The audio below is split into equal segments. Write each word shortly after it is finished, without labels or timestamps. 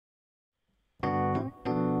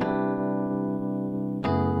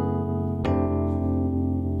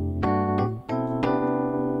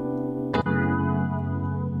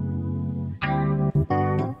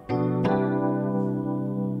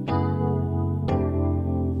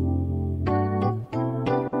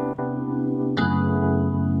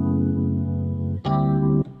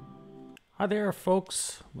Hi there,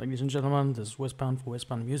 folks, ladies and gentlemen. This is Westbound for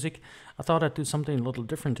Westbound Music. I thought I'd do something a little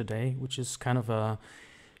different today, which is kind of a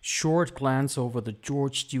short glance over the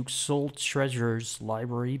George Duke Soul Treasures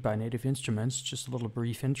library by Native Instruments, just a little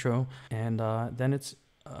brief intro. And then it's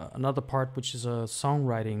another part, which is a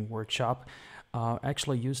songwriting workshop.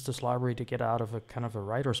 Actually used this library to get out of a kind of a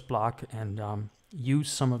writer's block and use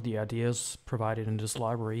some of the ideas provided in this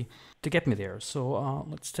library to get me there. So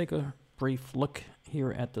let's take a brief look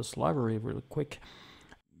here at this library really quick.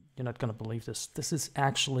 You're not going to believe this. This is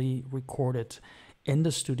actually recorded in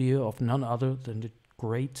the studio of none other than the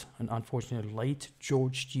great and unfortunately late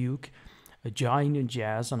George Duke, a giant in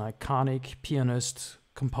jazz, an iconic pianist,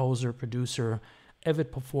 composer, producer,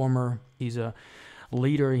 avid performer. He's a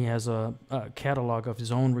leader. He has a catalog of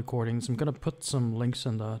his own recordings. I'm going to put some links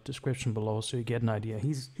in the description below so you get an idea.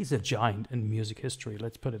 He's a giant in music history,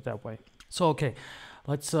 let's put it that way. So, okay,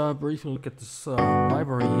 let's briefly look at this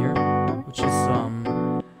library here, which is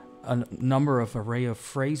a number of array of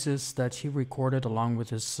phrases that he recorded along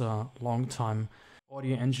with his longtime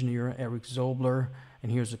audio engineer, Eric Zobler. And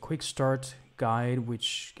here's a quick start guide,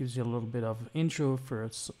 which gives you a little bit of intro for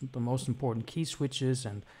the most important key switches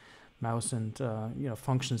and mouse and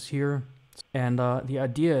functions here. And the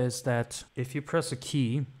idea is that if you press a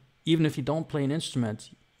key, even if you don't play an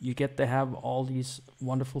instrument, you get to have all these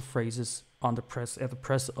wonderful phrases on the press at the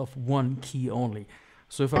press of one key only.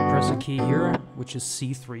 So if I press a key here, which is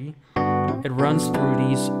C3, it runs through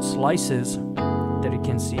these slices that you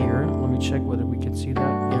can see here. Let me check whether we can see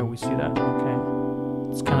that. Yeah, we see that. Okay.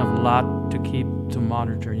 It's kind of a lot to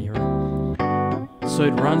monitor here. So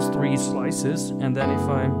it runs through these slices, and then if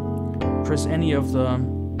I press any of the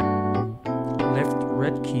left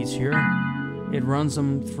red keys here, it runs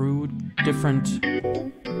them through different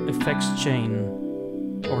effects chain,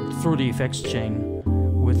 or through the effects chain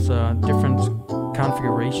with different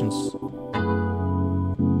configurations.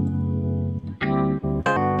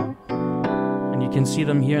 And you can see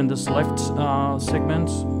them here in this left segment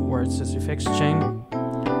where it says effects chain.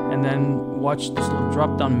 And then watch this little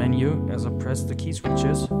drop down menu as I press the key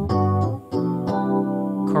switches.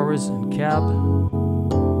 Chorus and cab,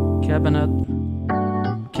 cabinet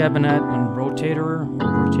and rotator,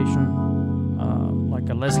 rotation, like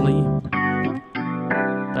a Leslie.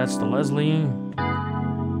 That's the Leslie.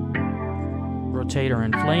 Rotator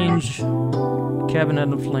and flange, cabinet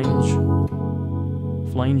and flange,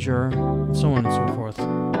 flanger, and so on and so forth.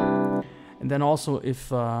 And then also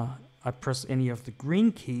if I press any of the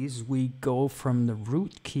green keys, we go from the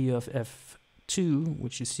root key of F2,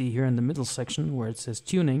 which you see here in the middle section where it says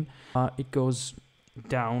tuning, it goes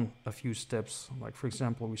down a few steps. Like for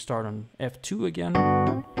example, we start on F2 again.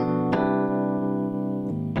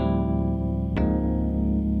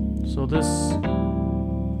 So this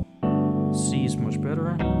C is much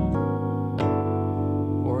better.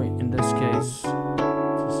 Or in this case,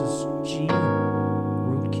 this is G,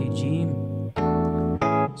 root key G.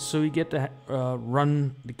 So you get to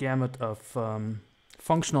run the gamut of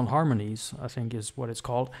functional harmonies, I think is what it's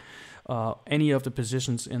called. Any of the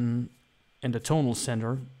positions in the tonal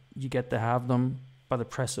center, you get to have them by the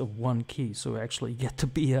press of one key. So actually you get to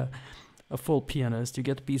be a full pianist. You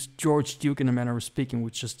get to be George Duke in a manner of speaking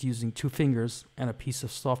with just using two fingers and a piece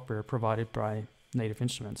of software provided by Native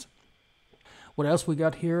Instruments. What else we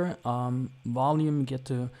got here? Volume, you get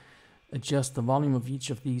to adjust the volume of each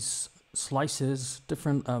of these slices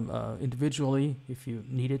different individually if you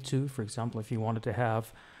needed to. For example, if you wanted to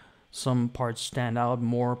have some parts stand out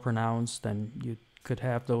more pronounced, then you could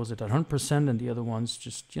have those at 100% and the other ones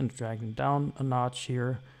just drag them down a notch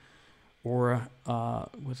here. Or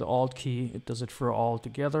with the Alt key, it does it for all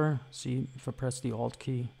together. See, if I press the Alt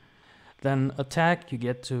key. Then attack, you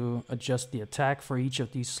get to adjust the attack for each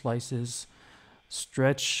of these slices.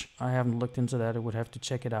 Stretch, I haven't looked into that, I would have to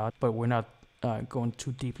check it out, but we're not going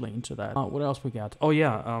too deeply into that. What else we got? Oh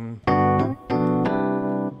yeah,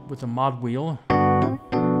 with the mod wheel, I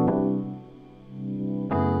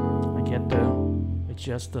get to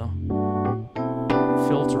adjust the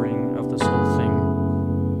filtering of this whole thing.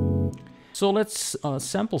 So let's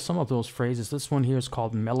sample some of those phrases. This one here is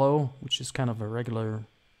called Mellow, which is kind of a regular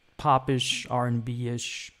pop-ish,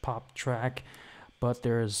 R&B-ish pop track, but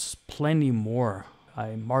there's plenty more.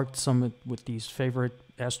 I marked some with these favorite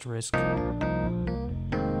asterisk. Yeah,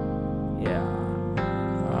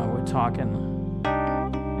 we're talking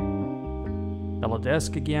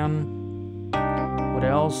Melodesque again. What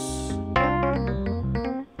else?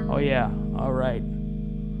 Oh yeah, all right.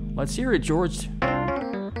 Let's hear it, George.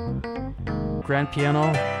 Grand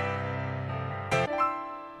piano.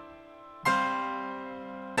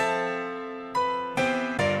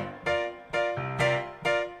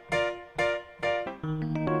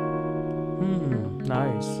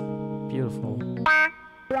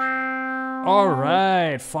 All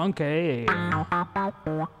right, funky.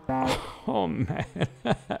 Oh man,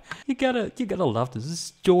 you gotta love this. This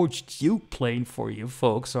is George Duke playing for you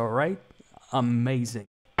folks. All right, amazing.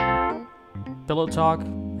 Pillow talk.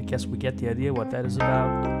 I guess we get the idea what that is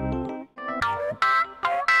about.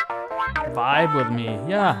 Vibe with me.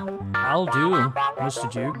 Yeah, I'll do,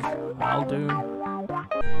 Mr. Duke. I'll do.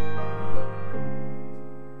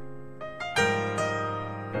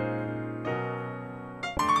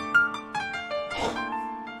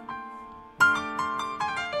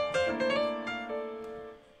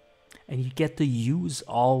 And you get to use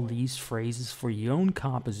all these phrases for your own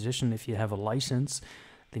composition. If you have a license,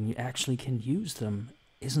 then you actually can use them.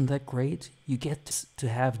 Isn't that great? You get to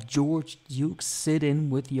have George Duke sit in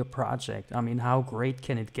with your project. I mean, how great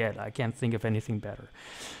can it get? I can't think of anything better.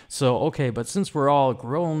 So, okay, but since we're all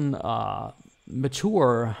grown,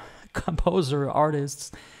 mature composer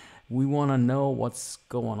artists, we want to know what's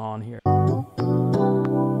going on here.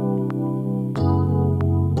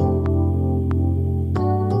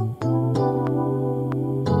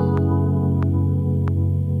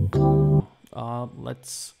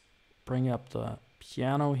 Let's bring up the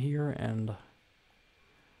piano here and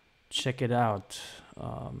check it out.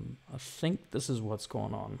 I think this is what's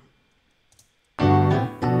going on.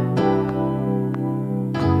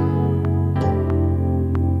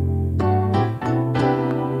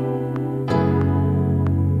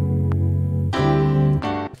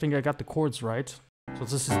 I think I got the chords right. So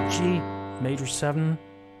this is G major 7,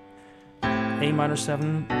 A minor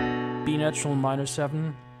 7, B natural minor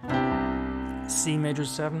 7, C major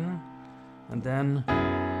 7, and then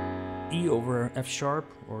E over F sharp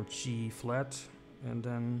or G flat, and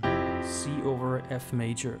then C over F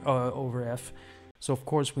major over F. So of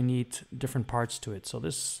course we need different parts to it. So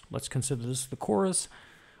this, let's consider this the chorus,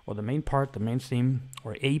 or the main part, the main theme,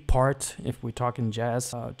 or A part if we talk in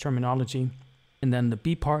jazz terminology, and then the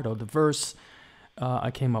B part or the verse. I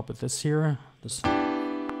came up with this here. This.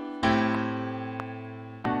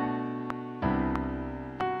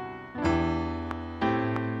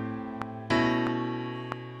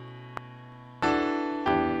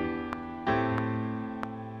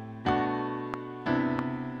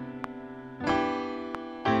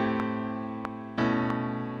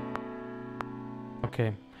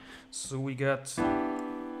 Okay, so we got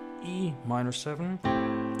E minor 7,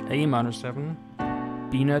 A minor 7,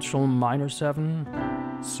 B natural minor 7,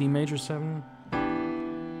 C major 7,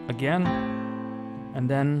 again, and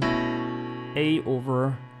then A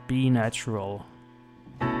over B natural.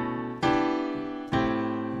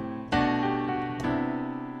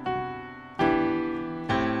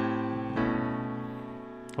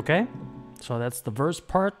 Okay, so that's the verse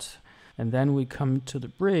part. And then we come to the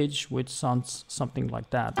bridge, which sounds something like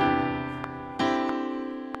that.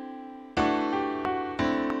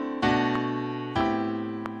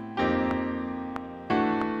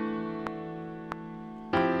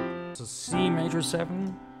 So C major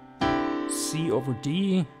 7, C over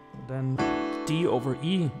D, then D over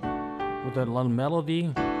E with that little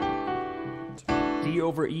melody, D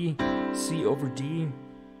over E, C over D,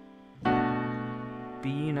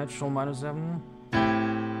 B natural minor 7,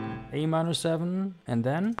 A minor 7, and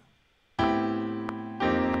then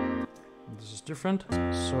this is different.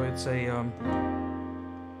 So it's a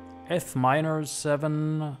F minor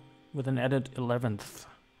 7 with an added 11th,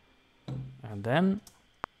 and then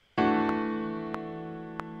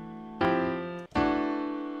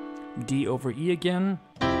D over E again,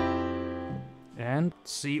 and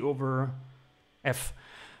C over F.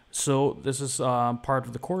 So this is part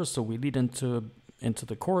of the chorus. So we lead into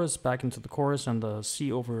the chorus, back into the chorus, and the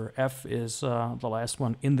C over F is the last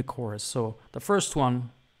one in the chorus. So the first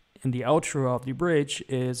one in the outro of the bridge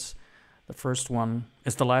is the first one,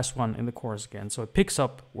 is the last one in the chorus again. So it picks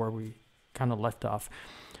up where we kind of left off.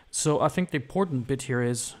 So I think the important bit here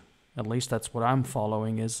is, at least that's what I'm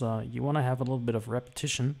following, is you want to have a little bit of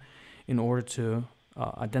repetition in order to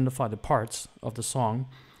identify the parts of the song,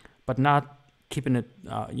 but not keeping it,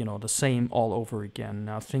 the same all over again.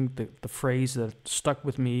 Now, I think the phrase that stuck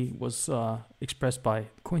with me was expressed by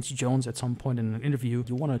Quincy Jones at some point in an interview.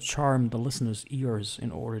 You want to charm the listener's ears in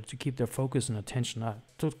order to keep their focus and attention. I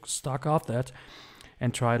took stock of that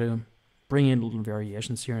and try to bring in little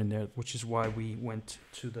variations here and there, which is why we went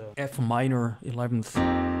to the F minor 11th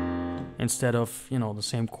instead of, the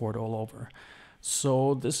same chord all over.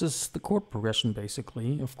 So this is the chord progression,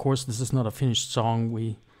 basically. Of course, this is not a finished song.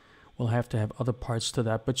 We'll have to have other parts to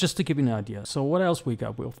that, but just to give you an idea. So what else we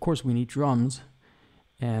got? Well, of course, we need drums.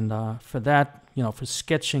 And for that, for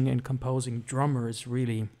sketching and composing, drummer is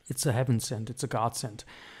really, it's a heaven sent, it's a godsend.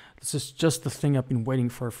 This is just the thing I've been waiting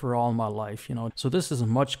for all my life, you know. So this is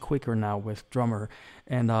much quicker now with Drummer.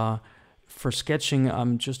 And for sketching,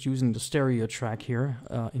 I'm just using the stereo track here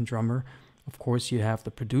in Drummer. Of course, you have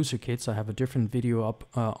the producer kits. I have a different video up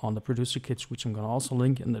on the producer kits, which I'm going to also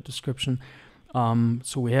link in the description.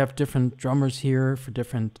 So we have different drummers here for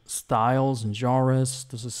different styles and genres.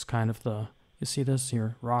 This is kind of the, you see this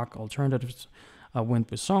here, rock alternatives. I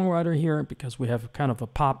went with Songwriter here because we have kind of a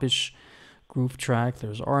popish groove track.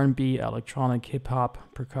 There's R&B, electronic,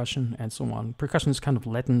 hip-hop, percussion, and so on. Percussion is kind of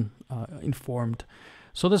Latin informed.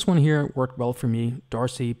 So this one here worked well for me,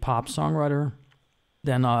 Darcy Pop Songwriter.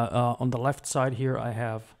 Then on the left side here, I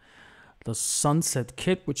have the Sunset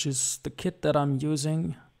kit, which is the kit that I'm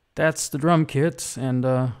using. That's the drum kit, and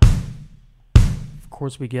of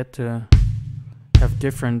course we get to have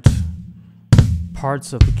different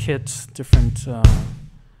parts of the kit, different,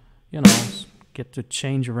 you know, get to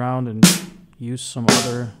change around and use some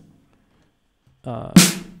other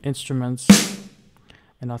instruments.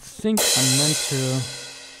 And I think I meant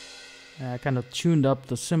to kind of tuned up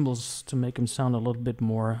the cymbals to make them sound a little bit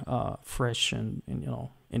more fresh and you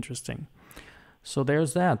know, interesting. So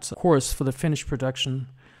there's that. Of course, for the finished production,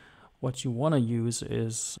 what you want to use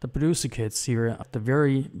is the producer kits here at the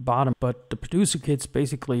very bottom. But the producer kits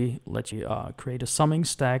basically let you create a summing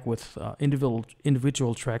stack with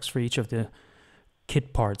individual tracks for each of the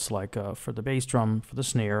kit parts, like for the bass drum, for the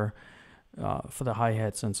snare, for the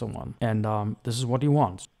hi-hats, and so on. And this is what you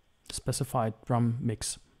want, specified drum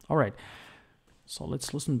mix. All right, so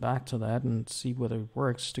let's listen back to that and see whether it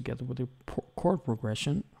works together with the chord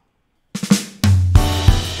progression.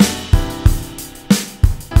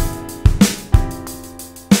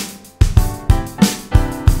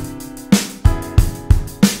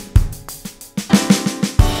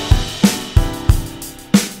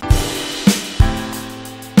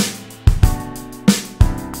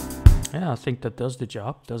 Yeah, I think that does the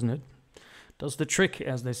job, doesn't it? Does the trick,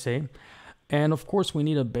 as they say. And of course we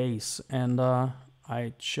need a bass, and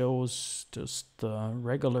I chose just the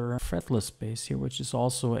regular fretless bass here, which is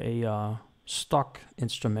also a stock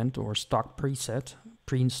instrument or stock preset,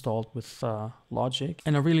 pre-installed with Logic.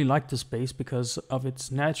 And I really like this bass because of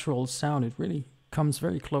its natural sound. It really comes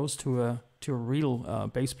very close to a real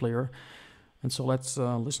bass player. And so let's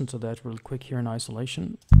listen to that real quick here in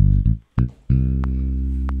isolation.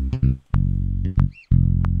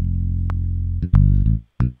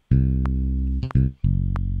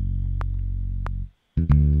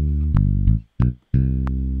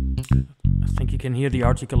 I think you can hear the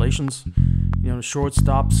articulations, you know, the short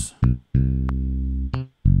stops.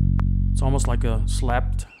 It's almost like a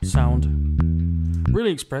slapped sound.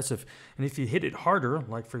 Really expressive. And if you hit it harder,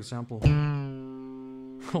 like for example,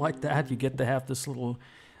 like that, you get to have this little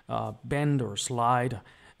bend or slide.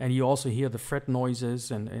 And you also hear the fret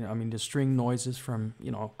noises and I mean the string noises from,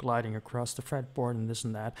 you know, gliding across the fretboard and this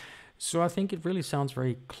and that. So I think it really sounds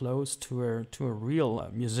very close to a real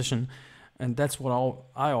musician. And that's what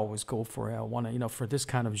I always go for. I want to, you know, for this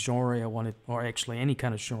kind of genre, I want it, or actually any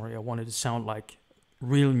kind of genre, I want it to sound like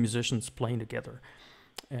real musicians playing together.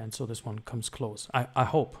 And so this one comes close. I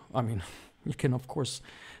hope. I mean, you can of course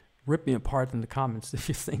rip me apart in the comments if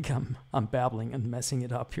you think I'm babbling and messing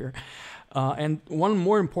it up here. And one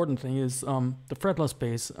more important thing is the fretless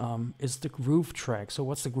bass is the groove track. So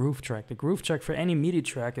what's the groove track? The groove track for any MIDI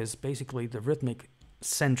track is basically the rhythmic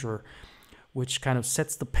center, which kind of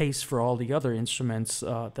sets the pace for all the other instruments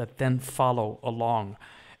that then follow along.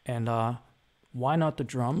 And why not the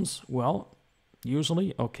drums? Well,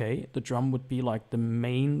 usually, okay, the drum would be like the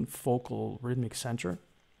main focal rhythmic center.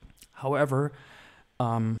 However,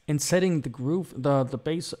 in setting the groove, the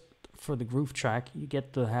bass for the groove track, you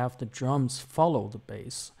get to have the drums follow the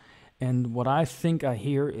bass. And what I think I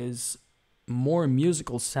hear is more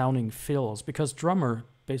musical sounding fills, because Drummer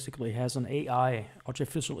basically has an AI,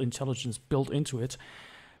 artificial intelligence, built into it,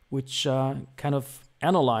 which kind of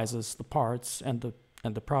analyzes the parts and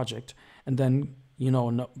the project, and then, you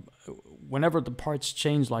know, whenever the parts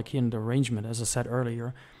change, like in the arrangement, as I said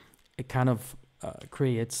earlier, it kind of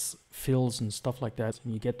creates fills and stuff like that,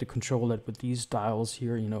 and you get to control that with these dials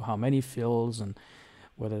here, you know, how many fills and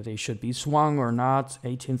whether they should be swung or not,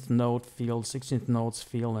 18th note feel, 16th notes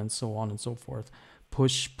feel, and so on and so forth.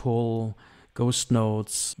 Push, pull, ghost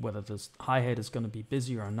notes, whether the hi-hat is going to be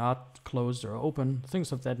busy or not, closed or open,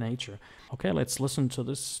 things of that nature. Okay, let's listen to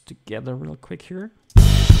this together real quick here.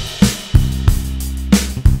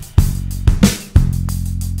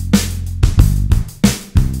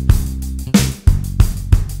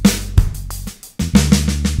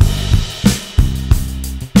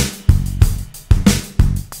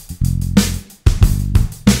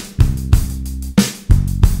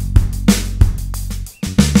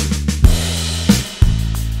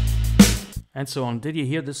 and so on. Did you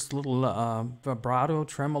hear this little vibrato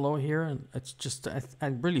tremolo here? And it's just, I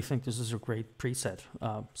really think this is a great preset.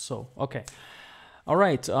 So, okay. All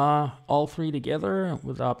right, all three together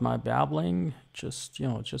without my babbling, just,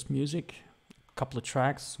 just music, a couple of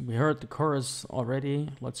tracks. We heard the chorus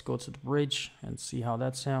already. Let's go to the bridge and see how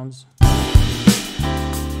that sounds.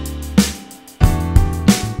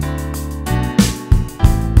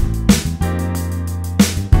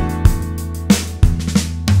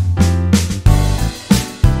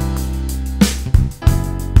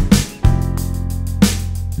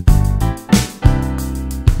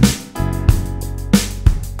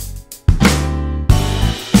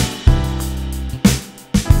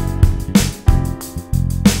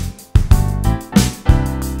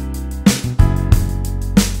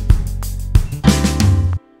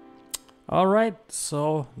 Alright,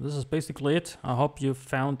 so this is basically it. I hope you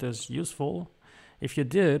found this useful. If you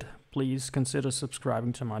did, please consider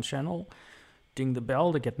subscribing to my channel. Ding the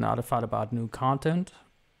bell to get notified about new content.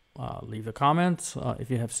 Leave a comment if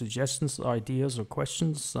you have suggestions, ideas, or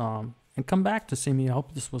questions. And come back to see me. I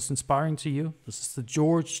hope this was inspiring to you. This is the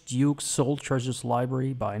George Duke Soul Treasures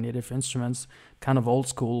Library by Native Instruments. Kind of old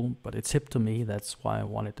school, but it's hip to me. That's why I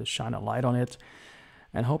wanted to shine a light on it.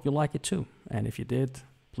 And hope you like it too. And if you did,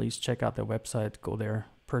 please check out their website, go there,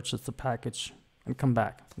 purchase the package, and come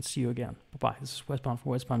back and see you again. Bye-bye. This is Westbound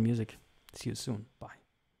for Westbound Music. See you soon. Bye.